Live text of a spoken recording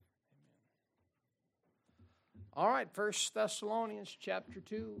All right, 1 Thessalonians chapter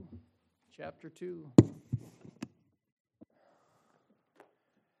 2. Chapter 2.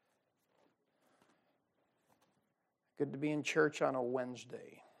 Good to be in church on a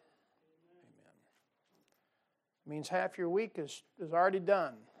Wednesday. Amen. It means half your week is already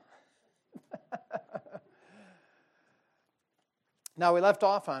done. Now, we left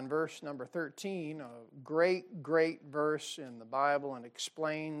off on verse number 13, a great verse in the Bible, and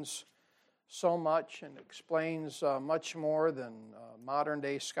explains so much and explains much more than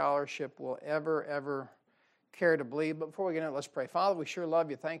modern-day scholarship will ever care to believe. But before we get into it, let's pray. Father, we sure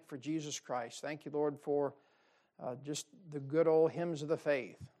love you. Thank you for Jesus Christ. Thank you, Lord, for just the good old hymns of the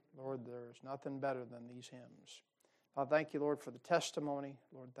faith. Lord, there's nothing better than these hymns. Father, thank you, Lord, for the testimony.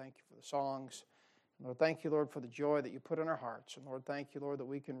 Lord, thank you for the songs. Lord, thank you, Lord, for the joy that you put in our hearts. And Lord, thank you, Lord, that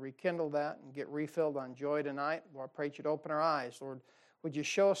we can rekindle that and get refilled on joy tonight. Lord, I pray that you'd open our eyes. Lord, would you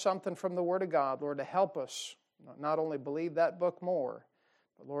show us something from the Word of God, Lord, to help us not only believe that book more,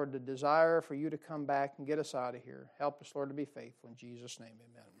 but, Lord, the desire for you to come back and get us out of here. Help us, Lord, to be faithful. In Jesus' name,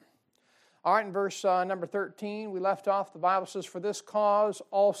 amen. All right, in verse number 13, we left off, the Bible says, "For this cause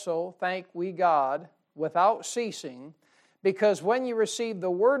also thank we God without ceasing, because when you received the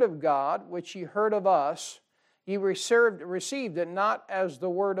word of God, which ye heard of us, ye received it not as the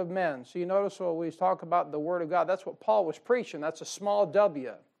word of men." So you notice when we talk about the word of God, that's what Paul was preaching. That's a small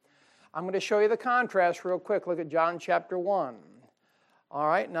w. I'm going to show you the contrast real quick. Look at John chapter 1. All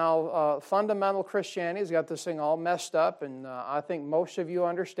right, now fundamental Christianity's got this thing all messed up, and I think most of you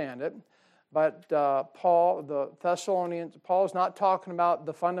understand it. But Paul, the Thessalonians, Paul's not talking about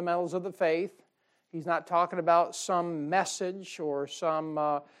the fundamentals of the faith. He's not talking about some message or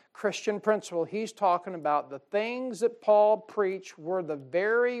some Christian principle. He's talking about the things that Paul preached were the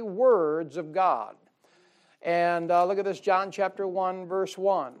very words of God. And look at this, John chapter 1, verse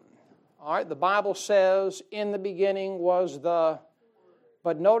 1. All right, the Bible says, "In the beginning was the..."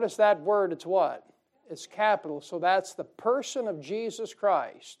 But notice that word, it's what? It's capital. So that's the person of Jesus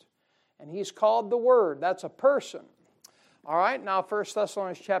Christ. And he's called the Word. That's a person. All right, now 1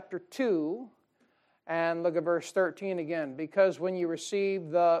 Thessalonians chapter 2. And look at verse 13 again. "Because when you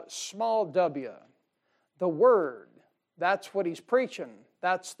receive the small w, the Word," that's what he's preaching.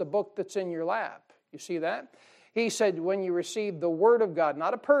 That's the book that's in your lap. You see that? He said, "When you receive the Word of God,"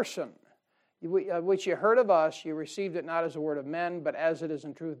 not a person, "which you heard of us, you received it not as a word of men, but as it is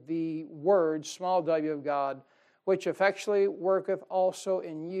in truth the Word," small w, "of God, which effectually worketh also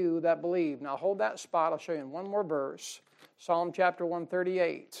in you that believe." Now hold that spot. I'll show you in one more verse. Psalm chapter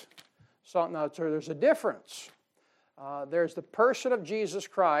 138. So now there's a difference. There's the person of Jesus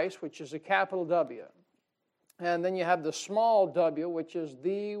Christ, which is a capital W. And then you have the small w, which is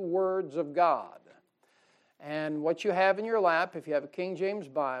the words of God. And what you have in your lap, if you have a King James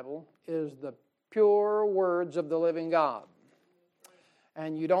Bible, is the pure words of the living God.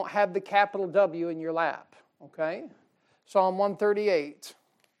 And you don't have the capital W in your lap. Okay? Psalm 138,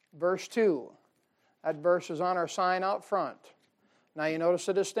 verse 2. That verse is on our sign out front. Now you notice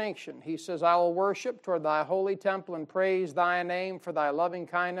the distinction. He says, "I will worship toward thy holy temple and praise thy name for thy loving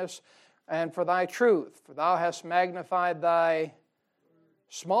kindness and for thy truth. For thou hast magnified thy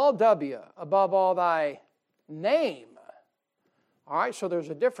small w above all thy name." All right, so there's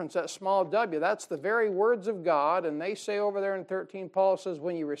a difference. That small w, that's the very words of God. And they say over there in 13, Paul says,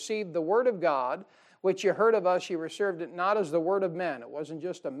 "When you received the word of God, which you heard of us, you received it not as the word of men." It wasn't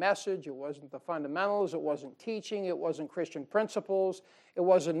just a message. It wasn't the fundamentals. It wasn't teaching. It wasn't Christian principles. It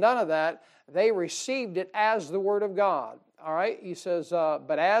wasn't none of that. They received it as the word of God. All right? He says,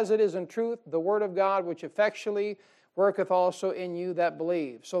 "But as it is in truth, the word of God, which effectually worketh also in you that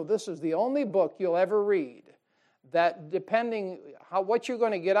believe." So this is the only book you'll ever read that, depending what you're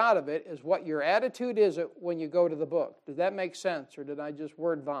going to get out of it, is what your attitude is when you go to the book. Does that make sense, or did I just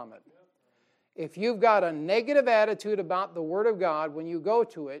word vomit? If you've got a negative attitude about the Word of God, when you go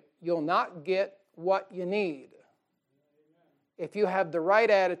to it, you'll not get what you need. If you have the right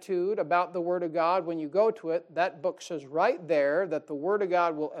attitude about the Word of God, when you go to it, that book says right there that the Word of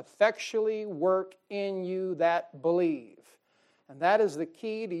God will effectually work in you that believe. And that is the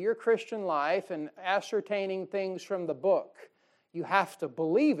key to your Christian life and ascertaining things from the book. You have to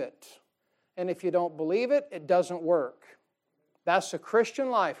believe it. And if you don't believe it, it doesn't work. That's the Christian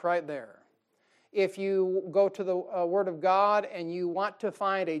life right there. If you go to the Word of God and you want to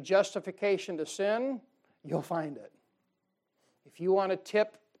find a justification to sin, you'll find it. If you want to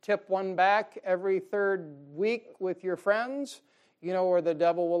tip one back every third week with your friends, you know where the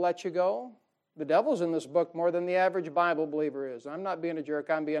devil will let you go? The devil's in this book more than the average Bible believer is. I'm not being a jerk,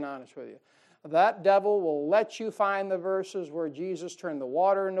 I'm being honest with you. That devil will let you find the verses where Jesus turned the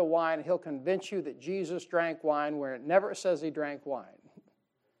water into wine, and he'll convince you that Jesus drank wine where it never says he drank wine.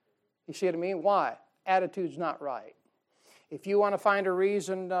 You see what I mean? Why? Attitude's not right. If you want to find a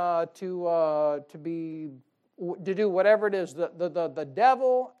reason to do whatever it is, the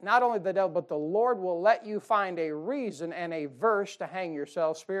devil, not only the devil, but the Lord will let you find a reason and a verse to hang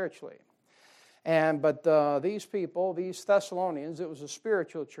yourself spiritually. But these people, these Thessalonians, it was a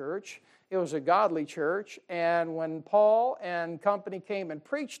spiritual church. It was a godly church. And when Paul and company came and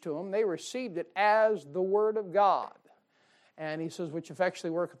preached to them, they received it as the Word of God. And he says, which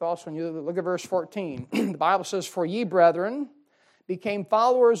effectually worketh also in you. Look at verse 14. The Bible says, for ye, brethren, became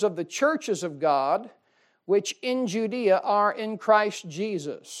followers of the churches of God, which in Judea are in Christ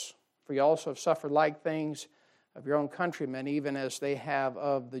Jesus. For ye also have suffered like things of your own countrymen, even as they have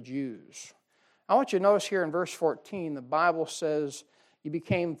of the Jews. I want you to notice here in verse 14, the Bible says, you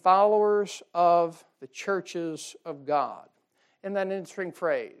became followers of the churches of God. Isn't that an interesting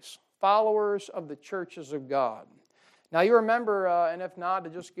phrase? Followers of the churches of God. Now you remember, and if not,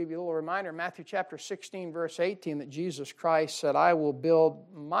 to just give you a little reminder, Matthew chapter 16, verse 18, that Jesus Christ said, I will build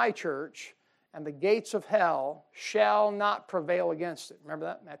my church, and the gates of hell shall not prevail against it. Remember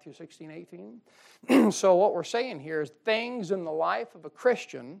that, Matthew 16, 18? So what we're saying here is things in the life of a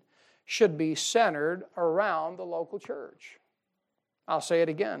Christian should be centered around the local church. I'll say it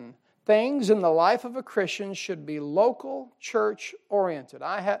again. Things in the life of a Christian should be local church oriented.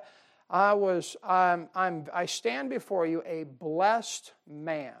 I stand before you a blessed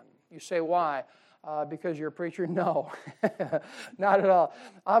man. You say, why? Because you're a preacher? No, not at all.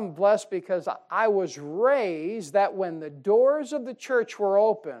 I'm blessed because I was raised that when the doors of the church were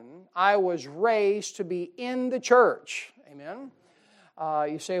open, I was raised to be in the church. Amen?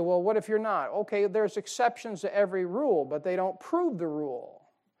 You say, well, what if you're not? Okay, there's exceptions to every rule, but they don't prove the rule.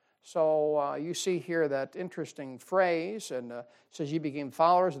 So you see here that interesting phrase, and it says, you became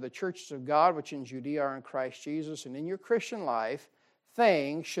followers of the churches of God, which in Judea are in Christ Jesus. And in your Christian life,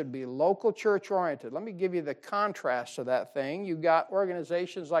 things should be local church oriented. Let me give you the contrast to that thing. You've got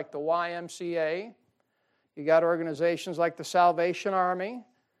organizations like the YMCA. You got organizations like the Salvation Army.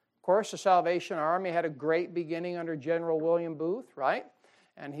 Of course, the Salvation Army had a great beginning under General William Booth, right?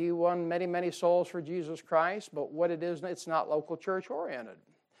 And he won many, many souls for Jesus Christ. But what it is, it's not local church oriented.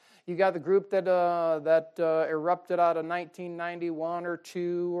 You got the group that erupted out of 1991 or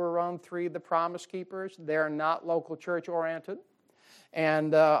 2 or around 3, the Promise Keepers. They're not local church oriented.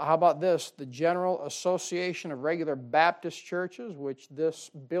 And how about this? The General Association of Regular Baptist Churches, which this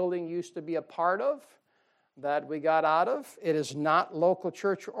building used to be a part of, that we got out of, it is not local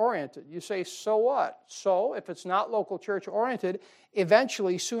church oriented. You say, so what? So, if it's not local church oriented,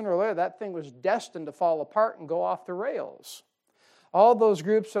 eventually, sooner or later, that thing was destined to fall apart and go off the rails. All those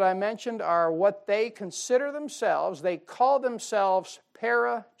groups that I mentioned are what they consider themselves. They call themselves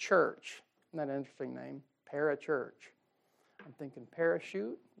para-church. Isn't that an interesting name? Para-church. I'm thinking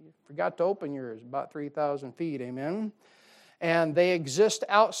parachute. You forgot to open yours, about 3,000 feet, amen? And they exist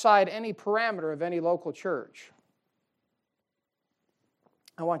outside any parameter of any local church.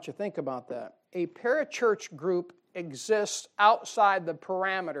 I want you to think about that. A parachurch group exists outside the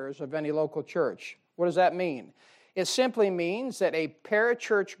parameters of any local church. What does that mean? It simply means that a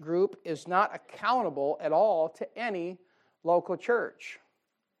parachurch group is not accountable at all to any local church.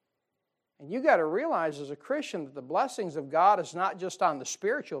 And you got to realize as a Christian that the blessings of God is not just on the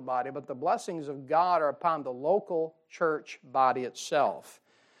spiritual body, but the blessings of God are upon the local church body itself.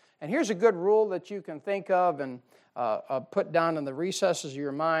 And here's a good rule that you can think of and put down in the recesses of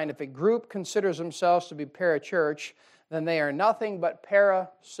your mind. If a group considers themselves to be parachurch, then they are nothing but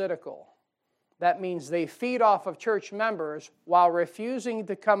parasitical. That means they feed off of church members while refusing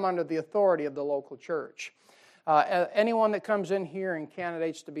to come under the authority of the local church. Anyone that comes in here and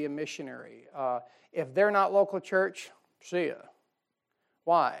candidates to be a missionary, if they're not local church, see ya.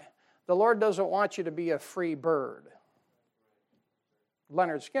 Why? The Lord doesn't want you to be a free bird.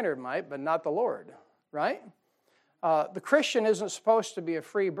 Leonard Skinner might, but not the Lord, right? The Christian isn't supposed to be a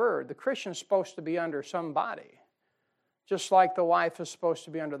free bird. The Christian's supposed to be under somebody. Just like the wife is supposed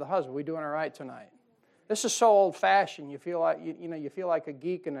to be under the husband. We doing all right tonight? This is so old-fashioned. You feel like you feel like a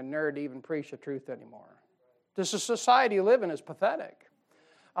geek and a nerd to even preach the truth anymore. This is society you live in is pathetic.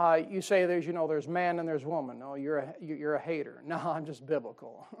 You say there's man and there's woman. No, you're a hater. No, I'm just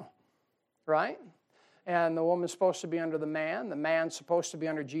biblical, right? And the woman's supposed to be under the man's supposed to be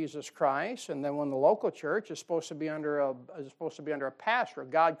under Jesus Christ, and then when the local church is supposed to be under a pastor, a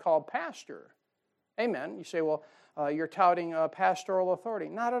God-called pastor. Amen. You say, well, you're touting pastoral authority.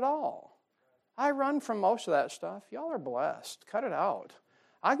 Not at all. I run from most of that stuff. Y'all are blessed. Cut it out.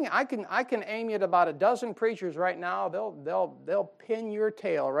 I can aim you at about a dozen preachers right now. They'll pin your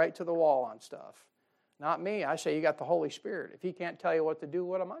tail right to the wall on stuff. Not me. I say you got the Holy Spirit. If He can't tell you what to do,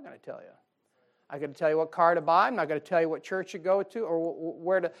 what am I going to tell you? I'm going to tell you what car to buy. I'm not going to tell you what church to go to or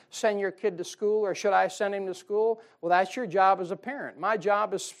where to send your kid to school, or should I send him to school? Well, that's your job as a parent. My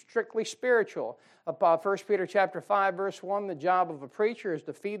job is strictly spiritual. 1 Peter chapter 5, verse 1, the job of a preacher is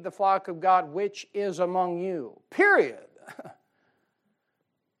to feed the flock of God which is among you. Period.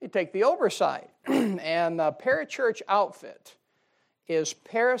 You take the oversight. And the parachurch outfit is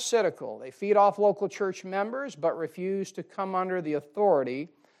parasitical. They feed off local church members but refuse to come under the authority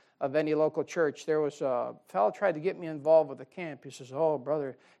of any local church. There was a fellow tried to get me involved with the camp. He says, "Oh,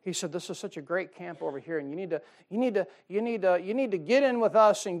 brother," he said, "this is such a great camp over here, and you need to get in with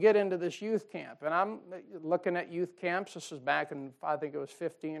us and get into this youth camp." And I'm looking at youth camps. This is back in, I think it was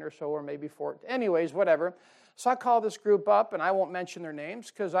 15 or so, or maybe 14. Anyways, whatever. So I call this group up, and I won't mention their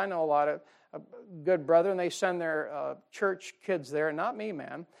names because I know a lot of good brother, and they send their church kids there. Not me,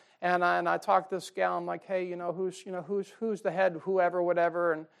 man. And I talk to this gal. I'm like, "Hey, who's the head, whoever,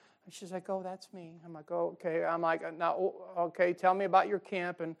 whatever," and she's like, "Oh, that's me." I'm like, "Oh, okay." I'm like, "Now, okay, tell me about your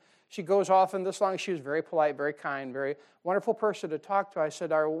camp." And she goes off, and this long, she was very polite, very kind, very wonderful person to talk to. I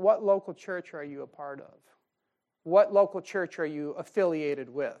said, "What local church are you a part of? What local church are you affiliated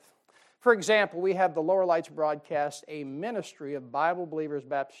with?" For example, we have the Lower Lights Broadcast, a ministry of Bible Believers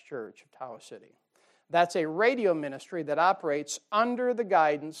Baptist Church of Tahoe City. That's a radio ministry that operates under the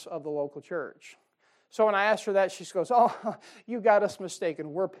guidance of the local church. So when I asked her that, she goes, "Oh, you got us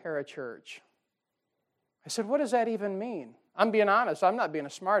mistaken. We're parachurch." I said, "What does that even mean?" I'm being honest. I'm not being a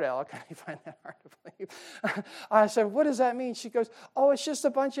smart aleck. I find that hard to believe. I said, "What does that mean?" She goes, "Oh, it's just a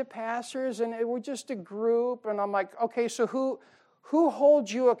bunch of pastors, and we're just a group." And I'm like, "Okay, so who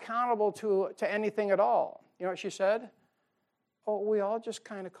holds you accountable to anything at all?" You know what she said? "Oh, we all just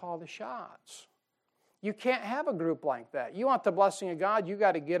kind of call the shots." You can't have a group like that. You want the blessing of God, you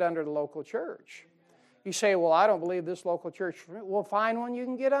got to get under the local church. You say, "Well, I don't believe this local church." Well, find one you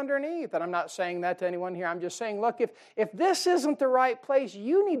can get underneath. And I'm not saying that to anyone here. I'm just saying, look, if this isn't the right place,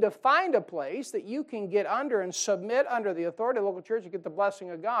 you need to find a place that you can get under and submit under the authority of the local church to get the blessing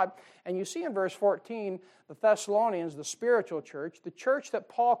of God. And you see in verse 14, the Thessalonians, the spiritual church, the church that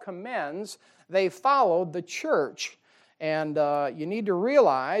Paul commends, they followed the church. And you need to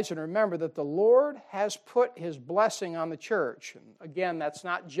realize and remember that the Lord has put His blessing on the church. And again, that's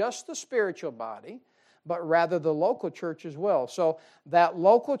not just the spiritual body, but rather the local church as well. So that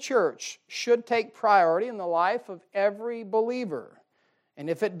local church should take priority in the life of every believer. And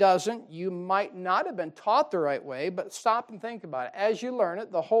if it doesn't, you might not have been taught the right way, but stop and think about it. As you learn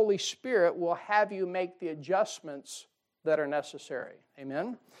it, the Holy Spirit will have you make the adjustments that are necessary.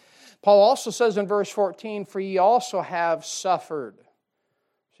 Amen? Paul also says in verse 14, "For ye also have suffered."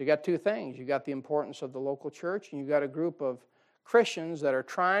 So you got two things. You got the importance of the local church, and you got a group of Christians that are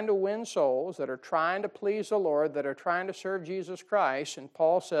trying to win souls, that are trying to please the Lord, that are trying to serve Jesus Christ. And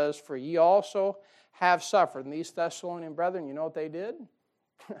Paul says, "For ye also have suffered." And these Thessalonian brethren, you know what they did?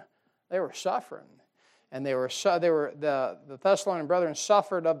 They were suffering. And the Thessalonian brethren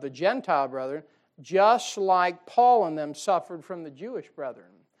suffered of the Gentile brethren, just like Paul and them suffered from the Jewish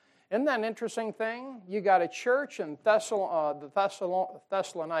brethren. Isn't that an interesting thing? You got a church in the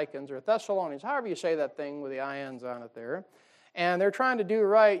Thessalonians, or Thessalonians, however you say that thing with the INs on it there. And they're trying to do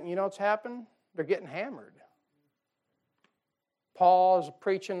right, and you know what's happened? They're getting hammered. Paul is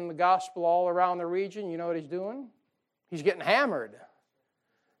preaching the gospel all around the region. You know what he's doing? He's getting hammered.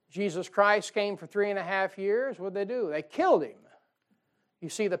 Jesus Christ came for 3.5 years. What did they do? They killed Him. You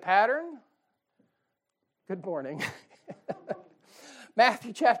see the pattern? Good morning.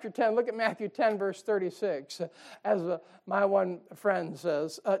 Matthew chapter 10, look at Matthew 10, verse 36. As my one friend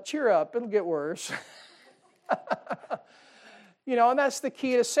says, "Cheer up, it'll get worse." And that's the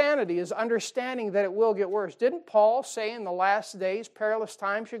key to sanity, is understanding that it will get worse. Didn't Paul say in the last days perilous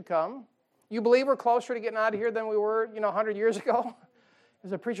times should come? You believe we're closer to getting out of here than we were, 100 years ago?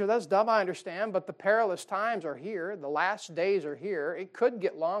 As a preacher, that's dumb, I understand, but the perilous times are here. The last days are here. It could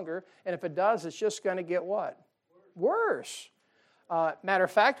get longer, and if it does, it's just going to get what? Worse. Matter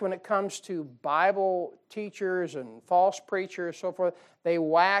of fact, when it comes to Bible teachers and false preachers, so forth, they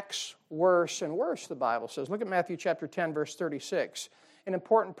wax worse and worse, the Bible says. Look at Matthew chapter 10, verse 36. An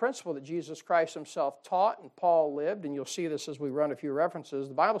important principle that Jesus Christ Himself taught and Paul lived, and you'll see this as we run a few references.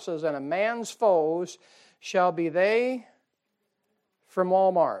 The Bible says, "And a man's foes shall be they from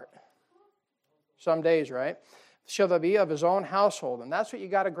Walmart." Some days, right? "Shall they be of his own household." And that's what you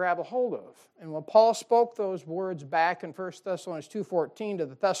got to grab a hold of. And when Paul spoke those words back in 1 Thessalonians 2:14 to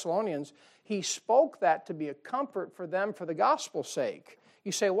the Thessalonians, he spoke that to be a comfort for them for the gospel's sake.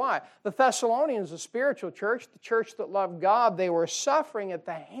 You say, why? The Thessalonians, the spiritual church, the church that loved God, they were suffering at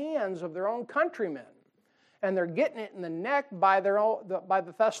the hands of their own countrymen. And they're getting it in the neck by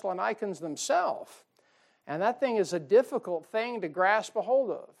the Thessalonians themselves. And that thing is a difficult thing to grasp a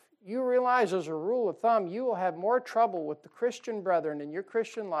hold of. You realize, as a rule of thumb, you will have more trouble with the Christian brethren in your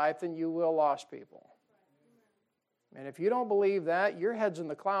Christian life than you will lost people. And if you don't believe that, your head's in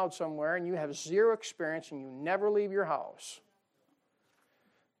the cloud somewhere and you have zero experience and you never leave your house.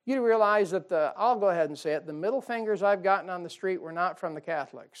 You realize that I'll go ahead and say it, the middle fingers I've gotten on the street were not from the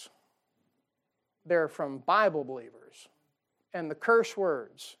Catholics. They're from Bible believers. And the curse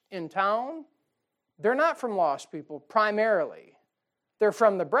words in town, they're not from lost people primarily. They're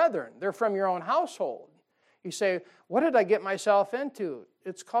from the brethren. They're from your own household. You say, what did I get myself into?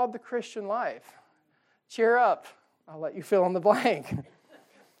 It's called the Christian life. Cheer up. I'll let you fill in the blank.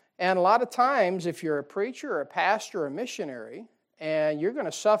 And a lot of times, if you're a preacher or a pastor or a missionary, and you're going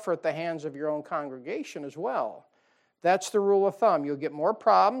to suffer at the hands of your own congregation as well. That's the rule of thumb. You'll get more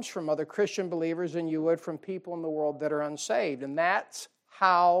problems from other Christian believers than you would from people in the world that are unsaved. And that's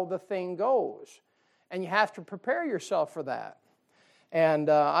how the thing goes. And you have to prepare yourself for that. And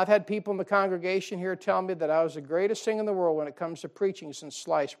I've had people in the congregation here tell me that I was the greatest thing in the world when it comes to preaching since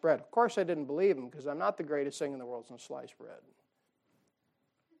sliced bread. Of course, I didn't believe them because I'm not the greatest thing in the world since sliced bread.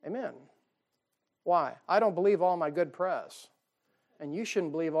 Amen. Why? I don't believe all my good press. And you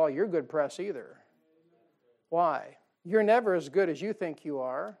shouldn't believe all your good press either. Why? You're never as good as you think you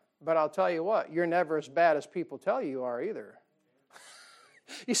are, but I'll tell you what, you're never as bad as people tell you are either.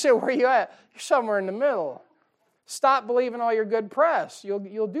 You say, where are you at? You're somewhere in the middle. Stop believing all your good press.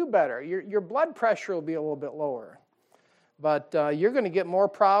 You'll do better. Your blood pressure will be a little bit lower. But you're going to get more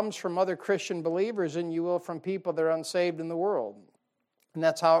problems from other Christian believers than you will from people that are unsaved in the world. And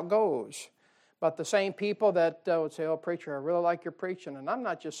that's how it goes. But the same people that would say, oh, preacher, I really like your preaching. And I'm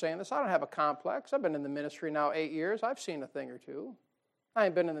not just saying this. I don't have a complex. I've been in the ministry now 8 years. I've seen a thing or two. I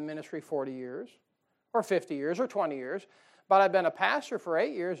ain't been in the ministry 40 years or 50 years or 20 years. But I've been a pastor for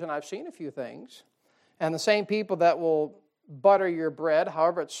 8 years, and I've seen a few things. And the same people that will butter your bread,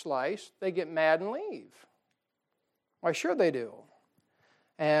 however it's sliced, they get mad and leave. Why, sure they do.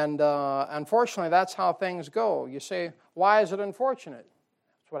 And unfortunately, that's how things go. You say, why is it unfortunate?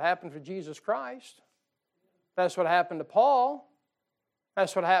 That's what happened for Jesus Christ. That's what happened to Paul.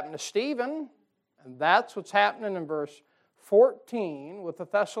 That's what happened to Stephen. And that's what's happening in verse 14 with the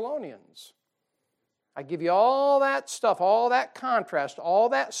Thessalonians. I give you all that stuff, all that contrast, all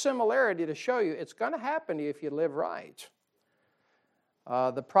that similarity to show you it's going to happen to you if you live right.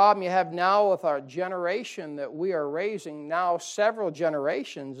 The problem you have now with our generation that we are raising now several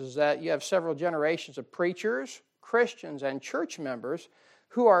generations is that you have several generations of preachers, Christians, and church members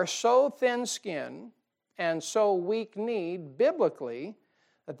who are so thin-skinned and so weak-kneed biblically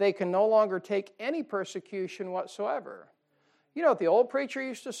that they can no longer take any persecution whatsoever. You know what the old preacher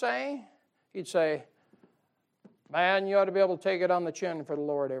used to say? He'd say, man, you ought to be able to take it on the chin for the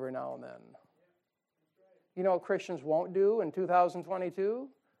Lord every now and then. You know what Christians won't do in 2022?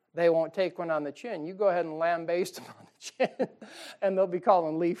 They won't take one on the chin. You go ahead and lambaste them on the chin, and they'll be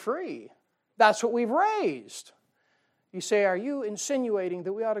calling Lee free. That's what we've raised. You say, are you insinuating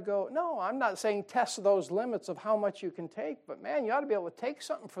that we ought to go? No, I'm not saying test those limits of how much you can take, but man, you ought to be able to take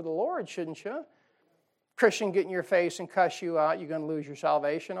something for the Lord, shouldn't you? Christian get in your face and cuss you out, you're going to lose your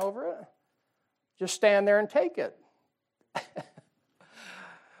salvation over it? Just stand there and take it.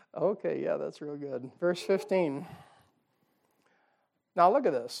 Okay, yeah, that's real good. Verse 15. Now look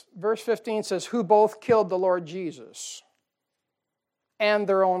at this. Verse 15 says, who both killed the Lord Jesus and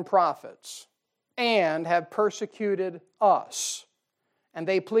their own prophets, and have persecuted us. And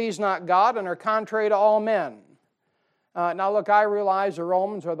they please not God and are contrary to all men. Now look, I realize the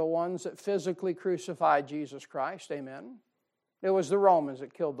Romans are the ones that physically crucified Jesus Christ. Amen. It was the Romans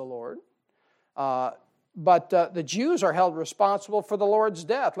that killed the Lord. But the Jews are held responsible for the Lord's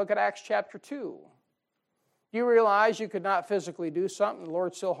death. Look at Acts chapter 2. You realize you could not physically do something, the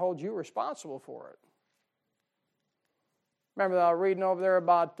Lord still holds you responsible for it. Remember reading over there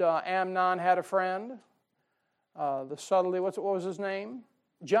about Amnon had a friend? The subtlety, what was his name?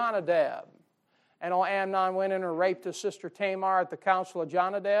 Jonadab. And old Amnon went in and raped his sister Tamar at the council of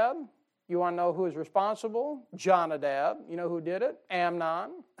Jonadab. You want to know who is responsible? Jonadab. You know who did it?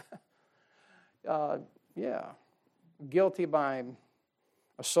 Amnon. Yeah. Guilty by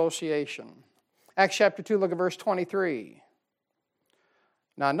association. Acts chapter 2, look at verse 23.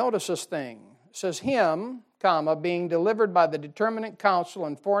 Now notice this thing. It says, him, being delivered by the determinate counsel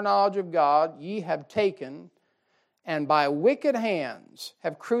and foreknowledge of God, ye have taken, and by wicked hands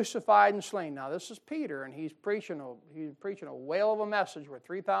have crucified and slain. Now this is Peter, and he's preaching a whale of a message where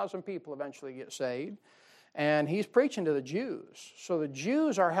 3,000 people eventually get saved. And he's preaching to the Jews. So the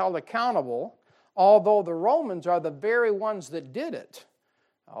Jews are held accountable, although the Romans are the very ones that did it.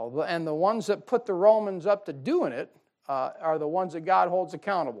 And the ones that put the Romans up to doing it are the ones that God holds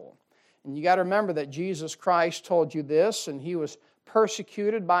accountable. And you got to remember that Jesus Christ told you this, and he was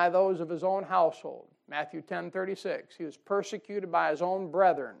persecuted by those of his own household. Matthew 10:36. He was persecuted by his own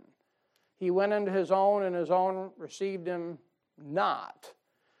brethren. He went into his own, and his own received him not.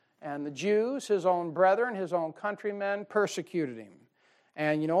 And the Jews, his own brethren, his own countrymen, persecuted him.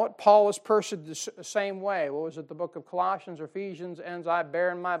 And you know what? Paul was persecuted the same way. What was it? The book of Colossians or Ephesians ends, I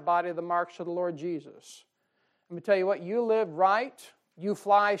bear in my body the marks of the Lord Jesus. Let me tell you what, you live right, you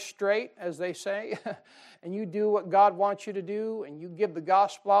fly straight, as they say, and you do what God wants you to do, and you give the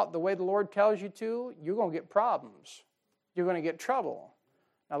gospel out the way the Lord tells you to, you're going to get problems. You're going to get trouble.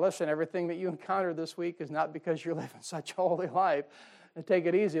 Now listen, everything that you encounter this week is not because you're living such a holy life. And take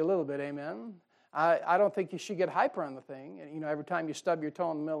it easy a little bit, amen? I don't think you should get hyper on the thing. And, you know, every time you stub your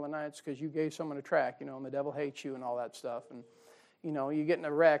toe in the middle of the night, it's because you gave someone a track, you know, and the devil hates you and all that stuff. And, you know, you get in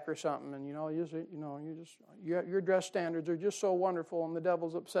a wreck or something, and, your dress standards are just so wonderful, and the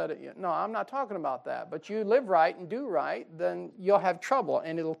devil's upset at you. No, I'm not talking about that. But you live right and do right, then you'll have trouble,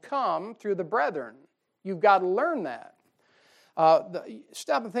 and it'll come through the brethren. You've got to learn that.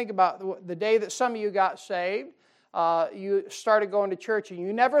 Stop and think about the day that some of you got saved. You started going to church, and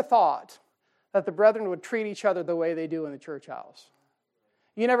you never thought that the brethren would treat each other the way they do in the church house.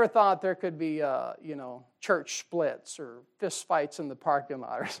 You never thought there could be, church splits or fist fights in the parking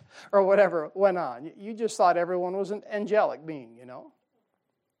lot or whatever went on. You just thought everyone was an angelic being, you know.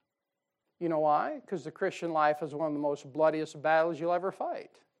 You know why? Because the Christian life is one of the most bloodiest battles you'll ever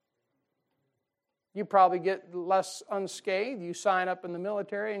fight. You probably get less unscathed. You sign up in the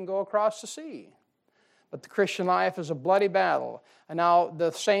military and go across the sea. But the Christian life is a bloody battle. And now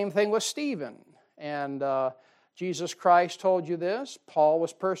the same thing with Stephen. And Jesus Christ told you this. Paul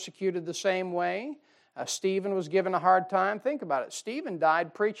was persecuted the same way. Stephen was given a hard time. Think about it. Stephen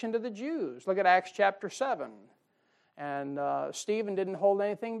died preaching to the Jews. Look at Acts chapter 7. And Stephen didn't hold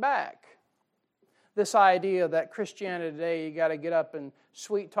anything back. This idea that Christianity today, you got to get up and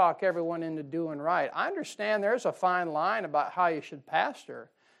sweet talk everyone into doing right. I understand there's a fine line about how you should pastor.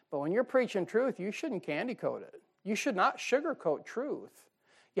 But when you're preaching truth, you shouldn't candy coat it. You should not sugarcoat truth.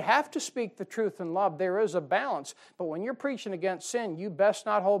 You have to speak the truth in love. There is a balance. But when you're preaching against sin, you best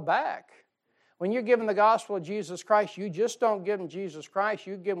not hold back. When you're giving the gospel of Jesus Christ, you just don't give them Jesus Christ.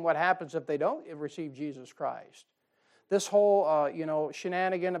 You give them what happens if they don't receive Jesus Christ. This whole,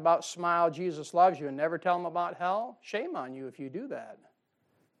 shenanigan about smile, Jesus loves you, and never tell them about hell, shame on you if you do that.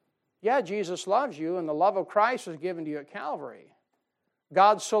 Yeah, Jesus loves you, and the love of Christ was given to you at Calvary.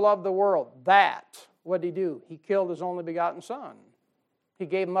 God so loved the world that, what did he do? He killed his only begotten Son. He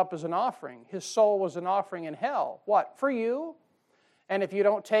gave him up as an offering. His soul was an offering in hell. What? For you. And if you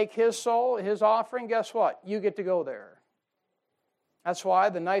don't take his soul, his offering, guess what? You get to go there. That's why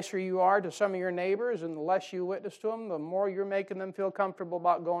the nicer you are to some of your neighbors and the less you witness to them, the more you're making them feel comfortable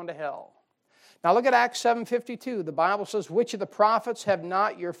about going to hell. Now look at Acts 7:52. The Bible says, which of the prophets have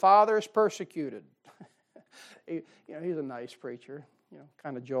not your fathers persecuted? He's a nice preacher.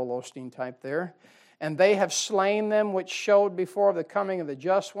 Kind of Joel Osteen type there. And they have slain them which showed before the coming of the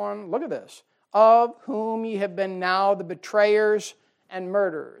just one. Look at this. Of whom ye have been now the betrayers and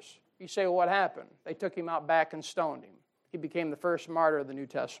murderers. You say, well, what happened? They took him out back and stoned him. He became the first martyr of the New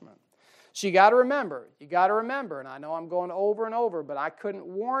Testament. So you got to remember, and I know I'm going over and over, but I couldn't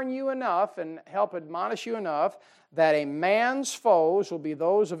warn you enough and help admonish you enough that a man's foes will be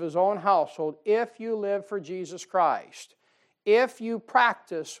those of his own household if you live for Jesus Christ. If you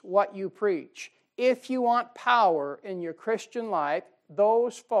practice what you preach, if you want power in your Christian life,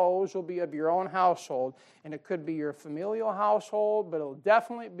 those foes will be of your own household. And it could be your familial household, but it'll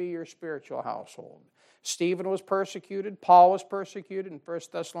definitely be your spiritual household. Stephen was persecuted. Paul was persecuted in 1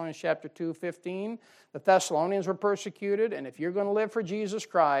 Thessalonians chapter 2:15. The Thessalonians were persecuted. And if you're going to live for Jesus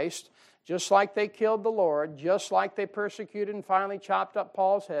Christ, just like they killed the Lord, just like they persecuted and finally chopped up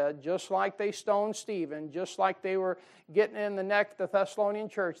Paul's head, just like they stoned Stephen, just like they were getting in the neck of the Thessalonian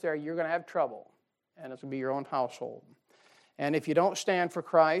church there, you're going to have trouble. And it's going to be your own household. And if you don't stand for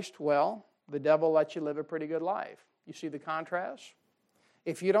Christ, well, the devil lets you live a pretty good life. You see the contrast?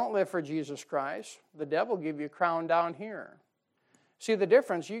 If you don't live for Jesus Christ, the devil will give you a crown down here. See the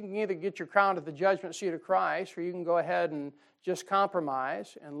difference? You can either get your crown at the judgment seat of Christ, or you can go ahead and just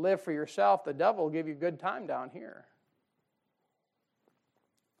compromise and live for yourself. The devil will give you a good time down here.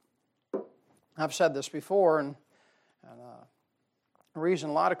 I've said this before, and The reason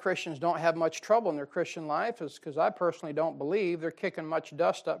a lot of Christians don't have much trouble in their Christian life is because I personally don't believe they're kicking much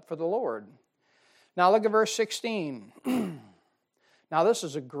dust up for the Lord. Now look at verse 16. Now this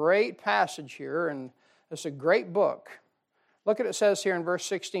is a great passage here, and it's a great book. Look at it says here in verse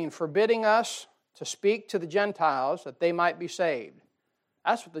 16, forbidding us to speak to the Gentiles that they might be saved.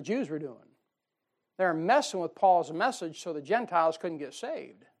 That's what the Jews were doing. They were messing with Paul's message so the Gentiles couldn't get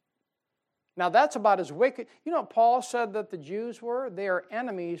saved. Now that's about as wicked. You know what Paul said that the Jews were? They are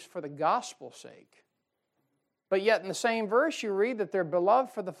enemies for the gospel's sake. But yet in the same verse you read that they're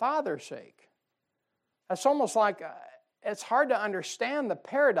beloved for the Father's sake. That's almost like, it's hard to understand the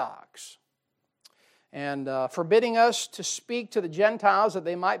paradox. And forbidding us to speak to the Gentiles that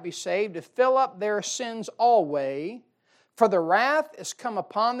they might be saved, to fill up their sins always, for the wrath is come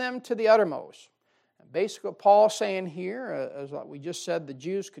upon them to the uttermost. Basically what Paul's saying here, as we just said, the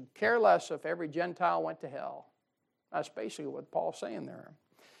Jews could care less if every Gentile went to hell. That's basically what Paul's saying there.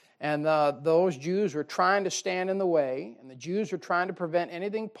 And those Jews were trying to stand in the way, and the Jews were trying to prevent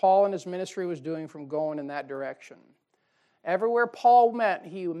anything Paul and his ministry was doing from going in that direction. Everywhere Paul went,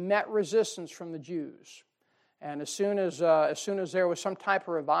 he met resistance from the Jews. And as soon as there was some type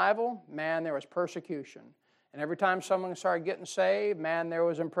of revival, man, there was persecution. And every time someone started getting saved, man, there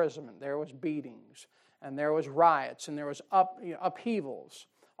was imprisonment, there was beatings, and there was riots, and there was upheavals.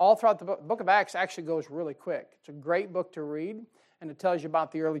 All throughout the book of Acts actually goes really quick. It's a great book to read, and it tells you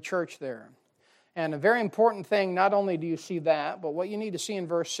about the early church there. And a very important thing, not only do you see that, but what you need to see in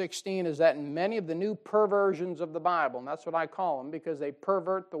verse 16 is that in many of the new perversions of the Bible, and that's what I call them because they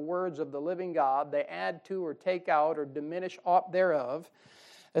pervert the words of the living God, they add to or take out or diminish aught thereof,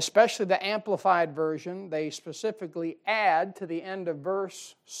 especially the Amplified Version, they specifically add to the end of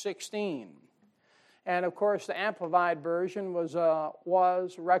verse 16. And of course, the Amplified Version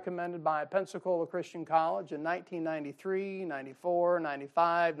was recommended by Pensacola Christian College in 1993, 94,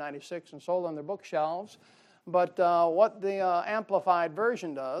 95, 96, and sold on their bookshelves. But what the Amplified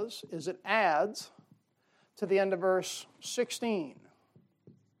Version does is it adds to the end of verse 16.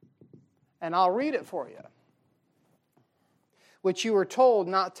 And I'll read it for you. Which you were told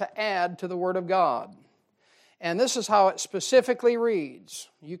not to add to the Word of God. And this is how it specifically reads.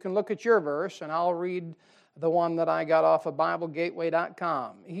 You can look at your verse, and I'll read the one that I got off of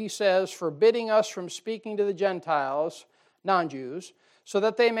BibleGateway.com. He says, forbidding us from speaking to the Gentiles, non-Jews, so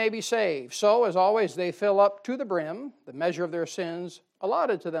that they may be saved. So, as always, they fill up to the brim the measure of their sins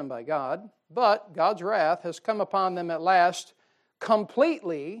allotted to them by God. But God's wrath has come upon them at last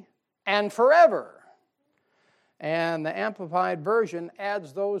completely and forever. And the Amplified Version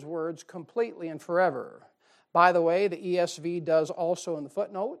adds those words completely and forever. By the way, the ESV does also in the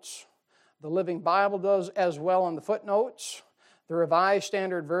footnotes. The Living Bible does as well in the footnotes. The Revised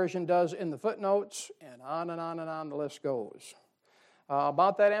Standard Version does in the footnotes, and on and on and on the list goes.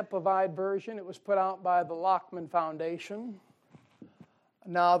 About that Amplified Version, it was put out by the Lockman Foundation.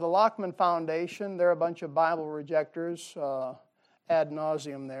 Now, the Lockman Foundation, they're a bunch of Bible rejectors ad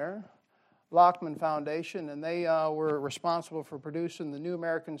nauseum there. Lockman Foundation, and they were responsible for producing the New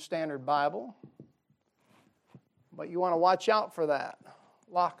American Standard Bible. But you want to watch out for that.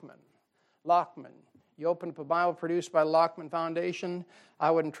 Lockman. You open up a Bible produced by the Lockman Foundation,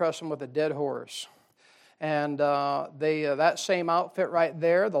 I wouldn't trust them with a dead horse. And that same outfit right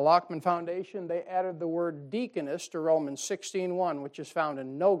there, the Lockman Foundation, they added the word deaconess to Romans 16:1, which is found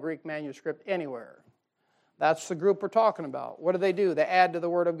in no Greek manuscript anywhere. That's the group we're talking about. What do? They add to the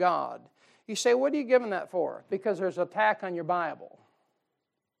Word of God. You say, what are you giving that for? Because there's an attack on your Bible.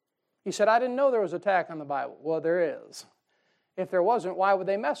 He said, I didn't know there was an attack on the Bible. Well, there is. If there wasn't, why would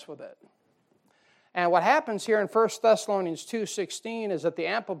they mess with it? And what happens here in 1 Thessalonians 2:16 is that the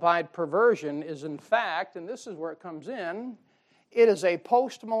Amplified Perversion is in fact, and this is where it comes in, it is a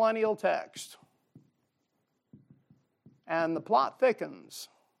post-millennial text. And the plot thickens.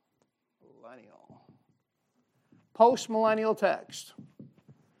 Post-millennial text.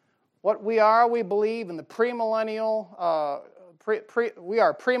 What we are, we believe in the premillennial, we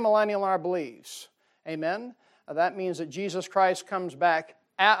are premillennial in our beliefs. Amen? That means that Jesus Christ comes back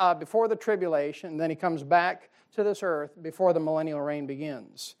before the tribulation, and then he comes back to this earth before the millennial reign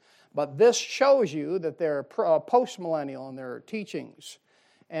begins. But this shows you that they're post-millennial in their teachings.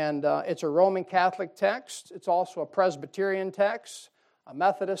 And it's a Roman Catholic text. It's also a Presbyterian text, a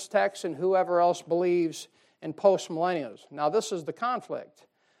Methodist text, and whoever else believes in post-millennials. Now, this is the conflict.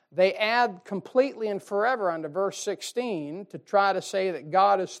 They add completely and forever onto verse 16 to try to say that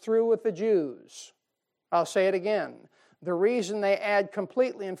God is through with the Jews. I'll say it again. The reason they add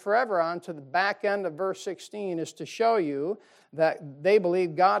completely and forever on to the back end of verse 16 is to show you that they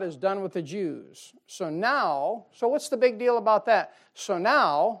believe God is done with the Jews. So what's the big deal about that? So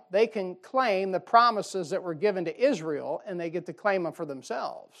now they can claim the promises that were given to Israel, and they get to claim them for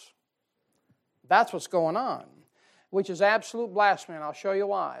themselves. That's what's going on, which is absolute blasphemy, and I'll show you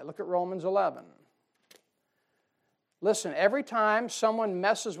why. Look at Romans 11. Listen, every time someone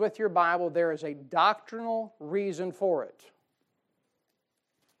messes with your Bible, there is a doctrinal reason for it.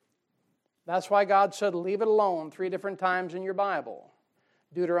 That's why God said, leave it alone 3 different times in your Bible.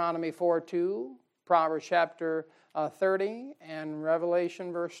 Deuteronomy 4:2, Proverbs chapter 30, and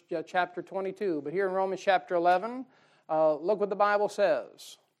Revelation chapter 22. But here in Romans chapter 11, look what the Bible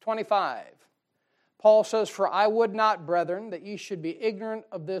says. 25. Paul says, for I would not, brethren, that ye should be ignorant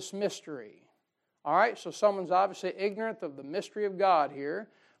of this mystery. All right, so someone's obviously ignorant of the mystery of God here.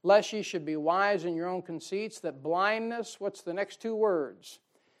 Lest ye should be wise in your own conceits, that blindness, what's the next 2 words?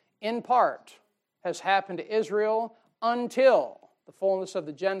 In part has happened to Israel until the fullness of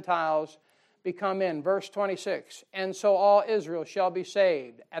the Gentiles become in. Verse 26, and so all Israel shall be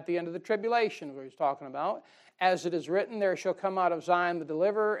saved. At the end of the tribulation, what he's talking about. As it is written, there shall come out of Zion the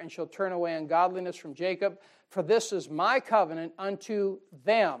deliverer, and shall turn away ungodliness from Jacob. For this is my covenant unto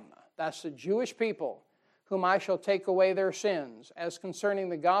them. That's the Jewish people, whom I shall take away their sins. As concerning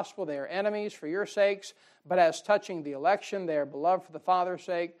the gospel, they are enemies for your sakes. But as touching the election, they are beloved for the Father's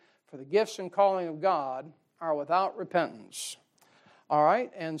sake. For the gifts and calling of God are without repentance. All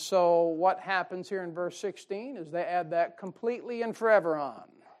right, and so what happens here in verse 16 is they add that completely and forever on.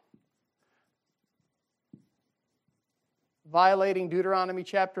 Violating Deuteronomy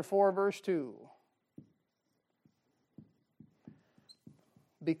chapter 4, verse 2.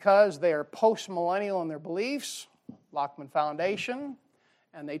 Because they are post-millennial in their beliefs, Lockman Foundation,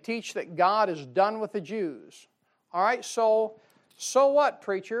 and they teach that God is done with the Jews. All right, so what,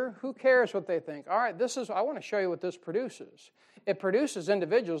 preacher? Who cares what they think? All right, I want to show you what this produces. It produces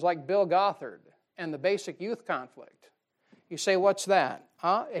individuals like Bill Gothard and the Basic Youth Conflict. You say, what's that?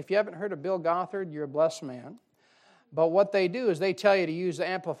 If you haven't heard of Bill Gothard, you're a blessed man. But what they do is they tell you to use the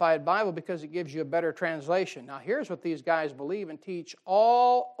Amplified Bible because it gives you a better translation. Now, here's what these guys believe and teach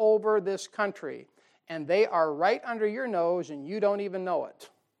all over this country. And they are right under your nose and you don't even know it.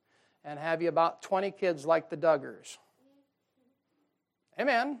 And have you about 20 kids like the Duggars.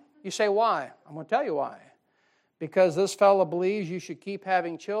 Amen. You say, why? I'm going to tell you why. Because this fellow believes you should keep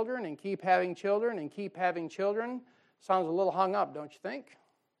having children and keep having children and keep having children. Sounds a little hung up, don't you think?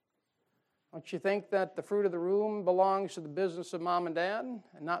 Don't you think that the fruit of the womb belongs to the business of mom and dad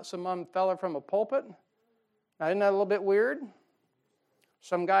and not some fella from a pulpit? Now, isn't that a little bit weird?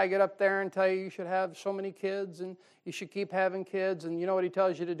 Some guy get up there and tell you should have so many kids and you should keep having kids, and you know what he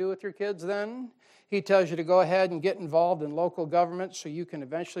tells you to do with your kids then? He tells you to go ahead and get involved in local government so you can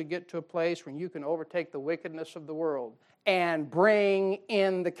eventually get to a place where you can overtake the wickedness of the world and bring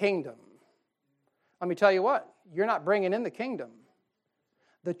in the kingdom. Let me tell you what, you're not bringing in the kingdom.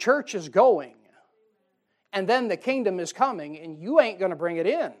 The church is going, and then the kingdom is coming, and you ain't going to bring it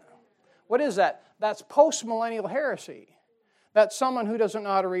in. What is that? That's post-millennial heresy. That's someone who doesn't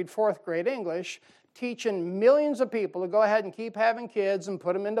know how to read 4th grade English teaching millions of people to go ahead and keep having kids and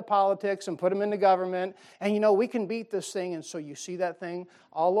put them into politics and put them into government. And, we can beat this thing. And so you see that thing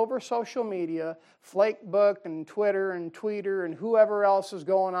all over social media, Flakebook and Twitter and Tweeter and whoever else is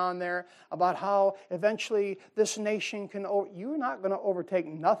going on there about how eventually this nation can... You're not going to overtake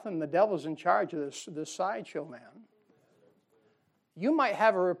nothing. The devil's in charge of this sideshow, man. You might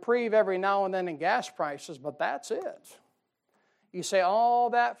have a reprieve every now and then in gas prices, but that's it. You say all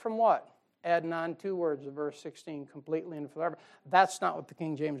that from what? Adding on 2 words of verse 16, completely and forever. That's not what the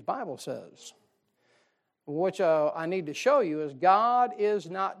King James Bible says. Which I need to show you is God is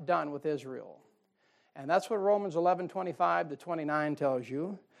not done with Israel. And that's what Romans 11:25-29 tells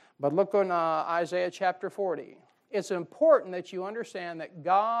you. But look on Isaiah chapter 40. It's important that you understand that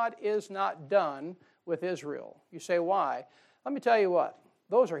God is not done with Israel. You say, why? Let me tell you what.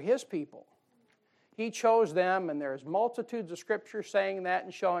 Those are His people. He chose them, and there's multitudes of scripture saying that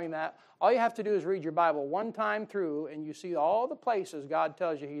and showing that. All you have to do is read your Bible one time through, and you see all the places God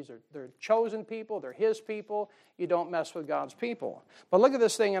tells you they're chosen people, they're His people. You don't mess with God's people. But look at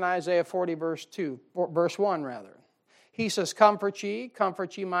this thing in Isaiah 40, verse 1. He says, comfort ye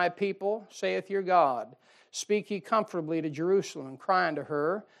my people, saith your God. Speak ye comfortably to Jerusalem, and cry unto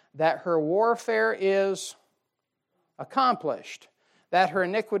her that her warfare is accomplished, that her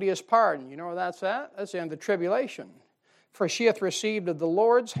iniquity is pardoned. You know where that's at? That's the end of the tribulation. For she hath received of the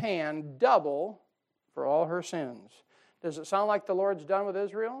Lord's hand double for all her sins. Does it sound like the Lord's done with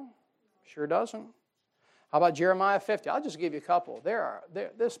Israel? Sure doesn't. How about Jeremiah 50? I'll just give you a couple.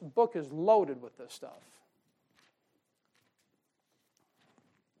 This book is loaded with this stuff.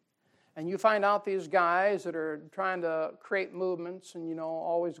 And you find out these guys that are trying to create movements and,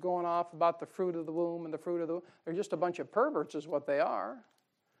 always going off about the fruit of the womb and the fruit of the womb. They're just a bunch of perverts is what they are.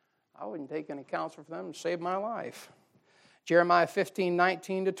 I wouldn't take any counsel from them to save my life. Jeremiah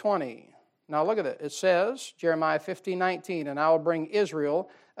 15:19-20. Now look at it. It says, Jeremiah 15:19, and I will bring Israel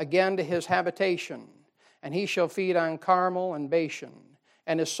again to his habitation, and he shall feed on Carmel and Bashan,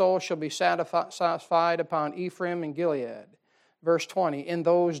 and his soul shall be satisfied upon Ephraim and Gilead. Verse 20, in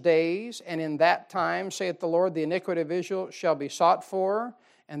those days and in that time, saith the Lord, the iniquity of Israel shall be sought for,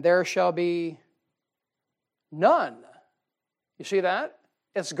 and there shall be none. You see that?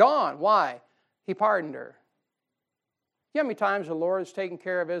 It's gone. Why? He pardoned her. You know how many times the Lord has taken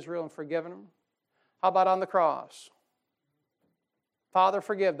care of Israel and forgiven them? How about on the cross? Father,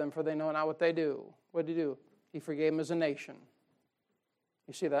 forgive them, for they know not what they do. What did he do? He forgave them as a nation.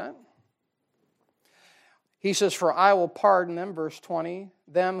 You see that? He says, for I will pardon them, verse 20,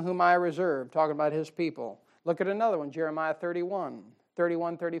 them whom I reserve, talking about his people. Look at another one, Jeremiah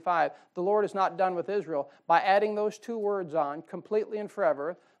 31:35. The Lord is not done with Israel. By adding those two words on, completely and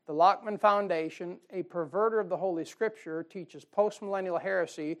forever, the Lockman Foundation, a perverter of the Holy Scripture, teaches postmillennial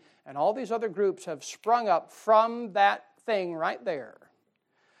heresy, and all these other groups have sprung up from that thing right there.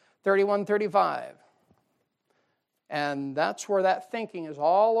 31:35. And that's where that thinking is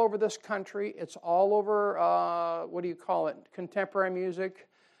all over this country. It's all over, contemporary music,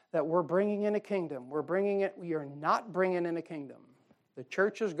 that we're bringing in a kingdom. We're bringing it. We are not bringing in a kingdom. The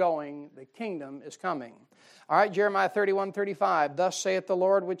church is going. The kingdom is coming. All right, Jeremiah 31:35. Thus saith the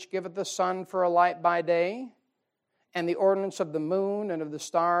Lord, which giveth the sun for a light by day, and the ordinance of the moon and of the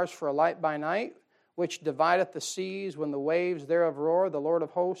stars for a light by night, which divideth the seas when the waves thereof roar. The Lord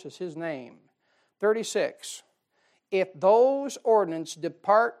of hosts is his name. 36. If those ordinances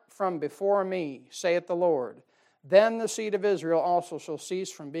depart from before me, saith the Lord, then the seed of Israel also shall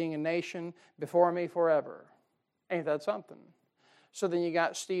cease from being a nation before me forever. Ain't that something? So then you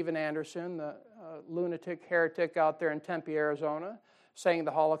got Steven Anderson, the lunatic heretic out there in Tempe, Arizona, saying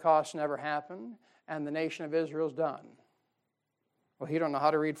the Holocaust never happened and the nation of Israel's done. Well, he don't know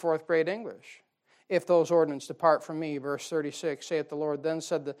how to read fourth grade English. If those ordinances depart from me, verse 36, saith the Lord, then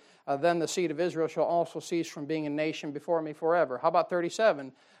the seed of Israel shall also cease from being a nation before me forever. How about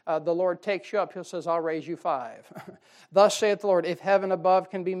 37? The Lord takes you up, he says, I'll raise you 5. Thus saith the Lord, if heaven above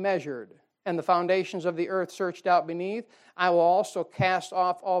can be measured, and the foundations of the earth searched out beneath, I will also cast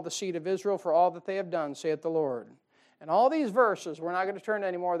off all the seed of Israel for all that they have done, saith the Lord. And all these verses, we're not going to turn to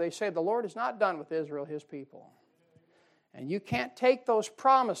anymore, they say the Lord is not done with Israel, his people. And you can't take those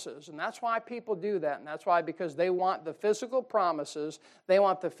promises, and that's why people do that. And that's why, because they want the physical promises, they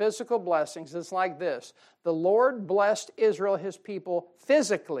want the physical blessings. It's like this. The Lord blessed Israel, his people,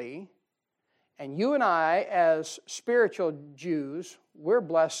 physically, and you and I, as spiritual Jews, we're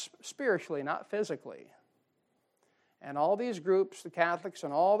blessed spiritually, not physically. And all these groups, the Catholics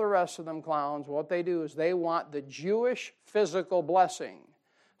and all the rest of them clowns, what they do is they want the Jewish physical blessing.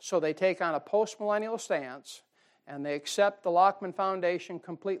 So they take on a postmillennial stance, and they accept the Lockman Foundation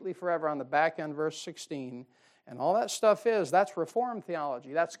completely forever on the back end, verse 16. And all that stuff that's Reformed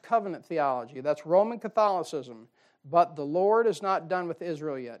theology, that's covenant theology, that's Roman Catholicism. But the Lord is not done with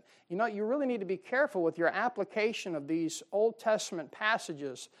Israel yet. You really need to be careful with your application of these Old Testament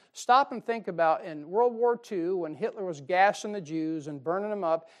passages. Stop and think about in World War II when Hitler was gassing the Jews and burning them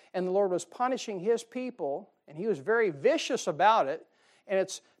up, and the Lord was punishing his people, and he was very vicious about it, and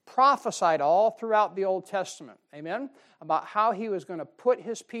it's prophesied all throughout the Old Testament, amen, about how he was going to put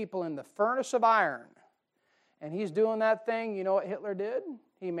his people in the furnace of iron. And he's doing that thing. You know what Hitler did?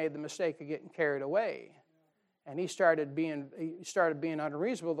 He made the mistake of getting carried away. And he started being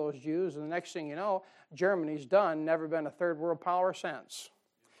unreasonable, those Jews, and the next thing you know, Germany's done, never been a third world power since.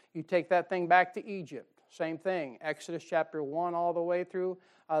 You take that thing back to Egypt, same thing. Exodus chapter 1 all the way through,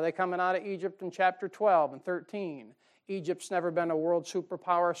 they coming out of Egypt in chapter 12 and 13. Egypt's never been a world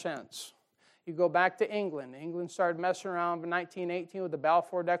superpower since. You go back to England. England started messing around in 1918 with the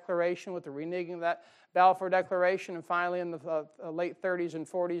Balfour Declaration, with the reneging of that Balfour Declaration, and finally in the late 30s and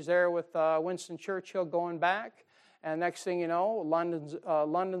 40s there with Winston Churchill going back. And next thing you know,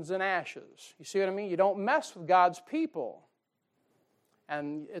 London's in ashes. You see what I mean? You don't mess with God's people.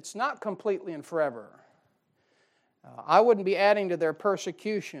 And it's not completely and forever. I wouldn't be adding to their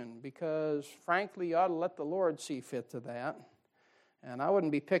persecution because, frankly, you ought to let the Lord see fit to that. And I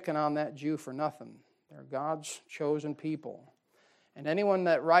wouldn't be picking on that Jew for nothing. They're God's chosen people. And anyone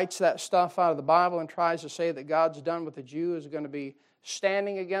that writes that stuff out of the Bible and tries to say that God's done with the Jew is going to be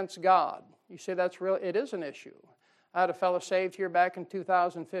standing against God. You say that's real? It is an issue. I had a fellow saved here back in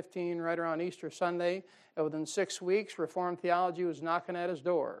 2015, right around Easter Sunday, and within 6 weeks, Reformed theology was knocking at his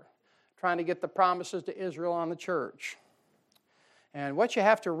door. trying to get the promises to Israel on the church. And what you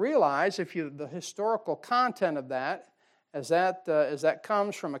have to realize, the historical content of that is that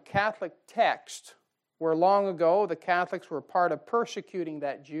comes from a Catholic text where long ago the Catholics were part of persecuting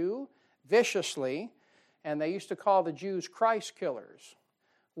that Jew viciously, and they used to call the Jews Christ killers.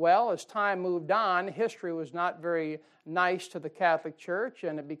 Well, as time moved on, history was not very nice to the Catholic Church,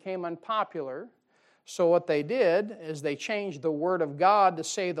 and it became unpopular. So what they did is they changed the Word of God to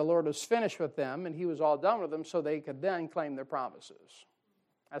say the Lord was finished with them, and He was all done with them, so they could then claim their promises.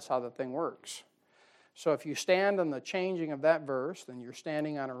 That's how the thing works. So if you stand on the changing of that verse, then you're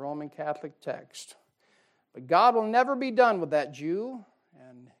standing on a Roman Catholic text. But God will never be done with that Jew,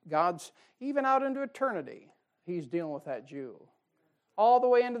 and God's, even out into eternity, He's dealing with that Jew. All the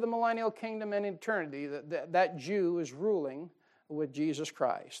way into the millennial kingdom and eternity, that Jew is ruling with Jesus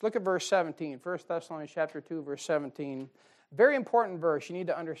Christ. Look at verse 17, 1 Thessalonians chapter 2, verse 17. Very important verse. You need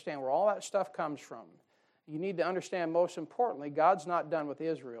to understand where all that stuff comes from. You need to understand, most importantly, God's not done with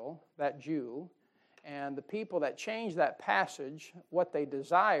Israel, that Jew, and the people that change that passage, what they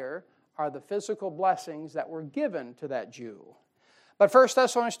desire are the physical blessings that were given to that Jew. But 1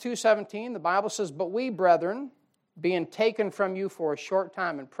 Thessalonians 2:17, the Bible says, "But we, brethren, being taken from you for a short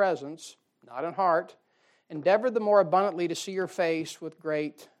time in presence, not in heart, endeavor the more abundantly to see your face with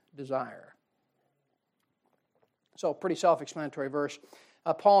great desire." So, pretty self-explanatory verse.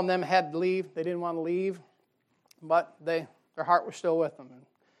 Paul and them had to leave. They didn't want to leave, but their heart was still with them. And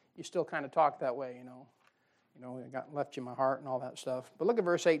you still kind of talk that way, it left you in my heart and all that stuff. But look at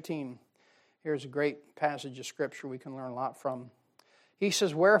verse 18. Here's a great passage of Scripture we can learn a lot from. He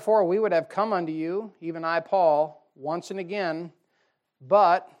says, "Wherefore we would have come unto you, even I, Paul, once and again,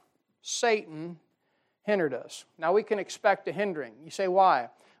 but Satan hindered us." Now we can expect a hindering. You say, why?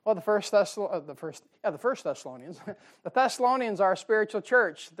 Well, the First Thessalonians. The Thessalonians are a spiritual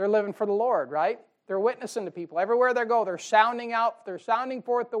church. They're living for the Lord, right? They're witnessing to people. Everywhere they go, they're sounding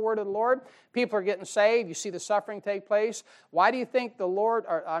forth the word of the Lord. People are getting saved. You see the suffering take place. Why do you think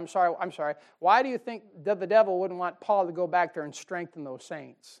why do you think that the devil wouldn't want Paul to go back there and strengthen those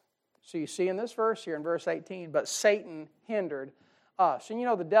saints? So you see in this verse here, in verse 18, but Satan hindered us. And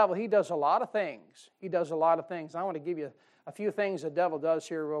the devil, he does a lot of things. I want to give you a few things the devil does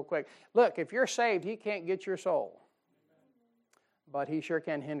here real quick. Look, if you're saved, he can't get your soul. But he sure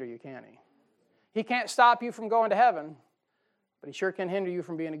can hinder you, can't he? He can't stop you from going to heaven, but he sure can hinder you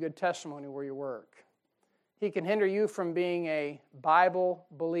from being a good testimony where you work. He can hinder you from being a Bible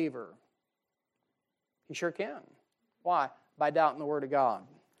believer. He sure can. Why? By doubting the Word of God.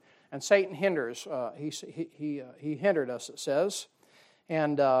 And Satan hinders. He hindered us, it says.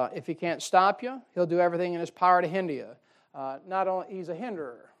 And if he can't stop you, he'll do everything in his power to hinder you. Not only, he's a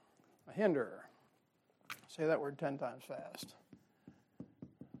hinderer. A hinderer. Say that word 10 times fast.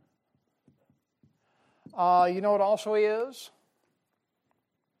 You know what also he is?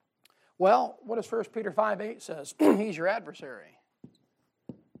 Well, what does 1 Peter 5:8 says? He's your adversary.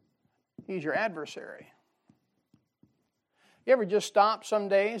 He's your adversary. You ever just stop some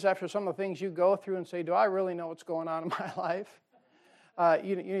days after some of the things you go through and say, do I really know what's going on in my life?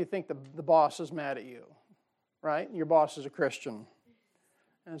 You think the boss is mad at you, right? Your boss is a Christian.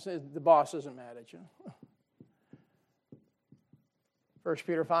 And the boss isn't mad at you. 1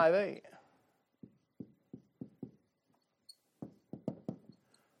 Peter 5:8.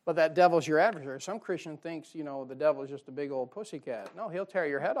 But that devil's your adversary. Some Christian thinks, the devil's just a big old pussycat. No, he'll tear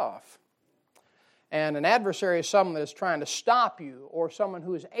your head off. And an adversary is someone that is trying to stop you or someone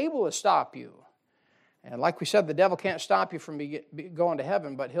who is able to stop you. And like we said, the devil can't stop you from going to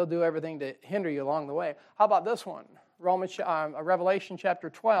heaven, but he'll do everything to hinder you along the way. How about this one? Revelation chapter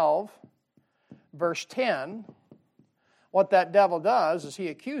 12, verse 10. What that devil does is he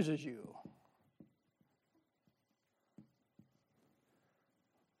accuses you.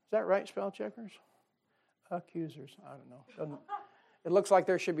 Is that right, spell checkers? Accusers. I don't know. It looks like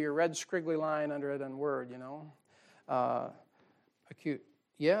there should be a red squiggly line under it in Word, Acute.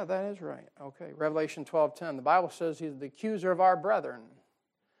 Yeah, that is right. Okay, Revelation 12:10. The Bible says he's the accuser of our brethren.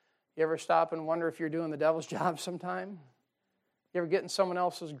 You ever stop and wonder if you're doing the devil's job sometime? You ever get in someone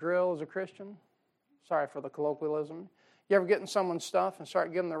else's grill as a Christian? Sorry for the colloquialism. You ever get in someone's stuff and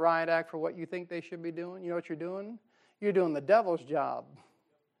start giving the riot act for what you think they should be doing? You know what you're doing? You're doing the devil's job.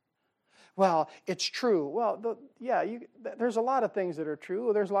 Well, it's true. Well, there's a lot of things that are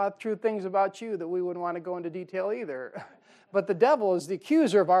true. There's a lot of true things about you that we wouldn't want to go into detail either. But the devil is the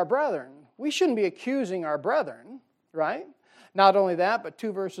accuser of our brethren. We shouldn't be accusing our brethren, right? Not only that, but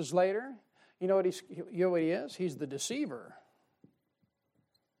 2 verses later, you know what he is? He's the deceiver.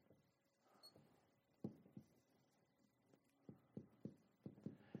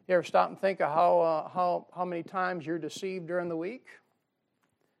 You ever stop and think of how many times you're deceived during the week?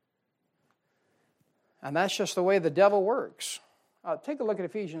 And that's just the way the devil works. Take a look at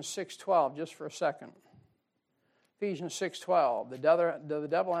Ephesians 6:12 just for a second. Ephesians 6:12. The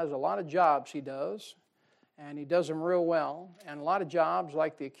devil has a lot of jobs he does, and he does them real well. And a lot of jobs,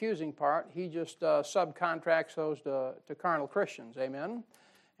 like the accusing part, he just subcontracts those to carnal Christians. Amen?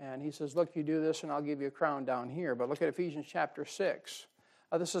 And he says, look, you do this and I'll give you a crown down here. But look at Ephesians chapter 6.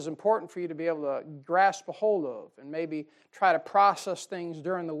 This is important for you to be able to grasp a hold of and maybe try to process things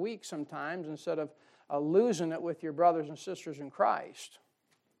during the week sometimes instead of losing it with your brothers and sisters in Christ.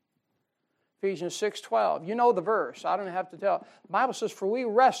 Ephesians 6:12. You know the verse. I don't have to tell. The Bible says, for we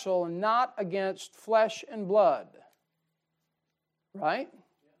wrestle not against flesh and blood. Right?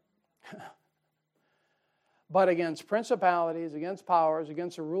 But against principalities, against powers,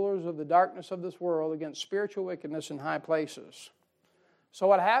 against the rulers of the darkness of this world, against spiritual wickedness in high places. So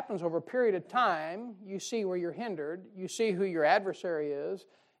what happens over a period of time, you see where you're hindered, you see who your adversary is,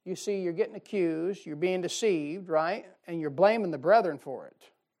 you see you're getting accused, you're being deceived, right? And you're blaming the brethren for it.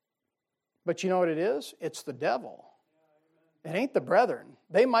 But you know what it is? It's the devil. It ain't the brethren.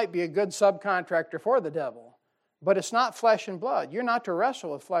 They might be a good subcontractor for the devil, but it's not flesh and blood. You're not to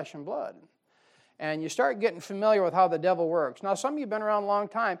wrestle with flesh and blood. And you start getting familiar with how the devil works. Now, some of you have been around a long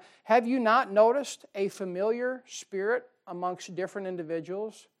time. Have you not noticed a familiar spirit amongst different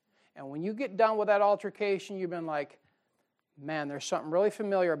individuals? And when you get done with that altercation, you've been like, man, there's something really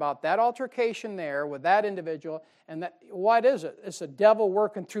familiar about that altercation there with that individual. And that, what is it? It's the devil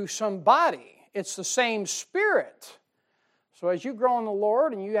working through somebody. It's the same spirit. So as you grow in the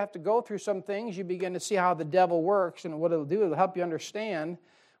Lord and you have to go through some things, you begin to see how the devil works. And what it'll do, it'll help you understand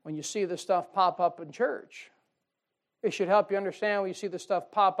when you see this stuff pop up in church. It should help you understand when you see this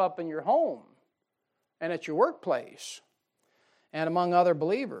stuff pop up in your home and at your workplace and among other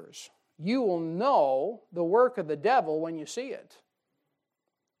believers. You will know the work of the devil when you see it.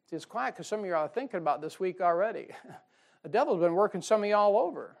 It's quiet because some of you are thinking about this week already. The devil's been working some of you all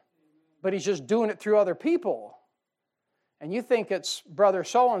over, but he's just doing it through other people. And you think it's brother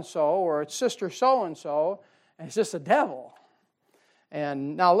so-and-so or it's sister so-and-so, and it's just the devil.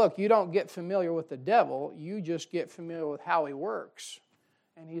 And now look, you don't get familiar with the devil, you just get familiar with how he works.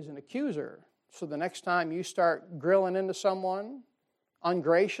 And he's an accuser. So the next time you start grilling into someone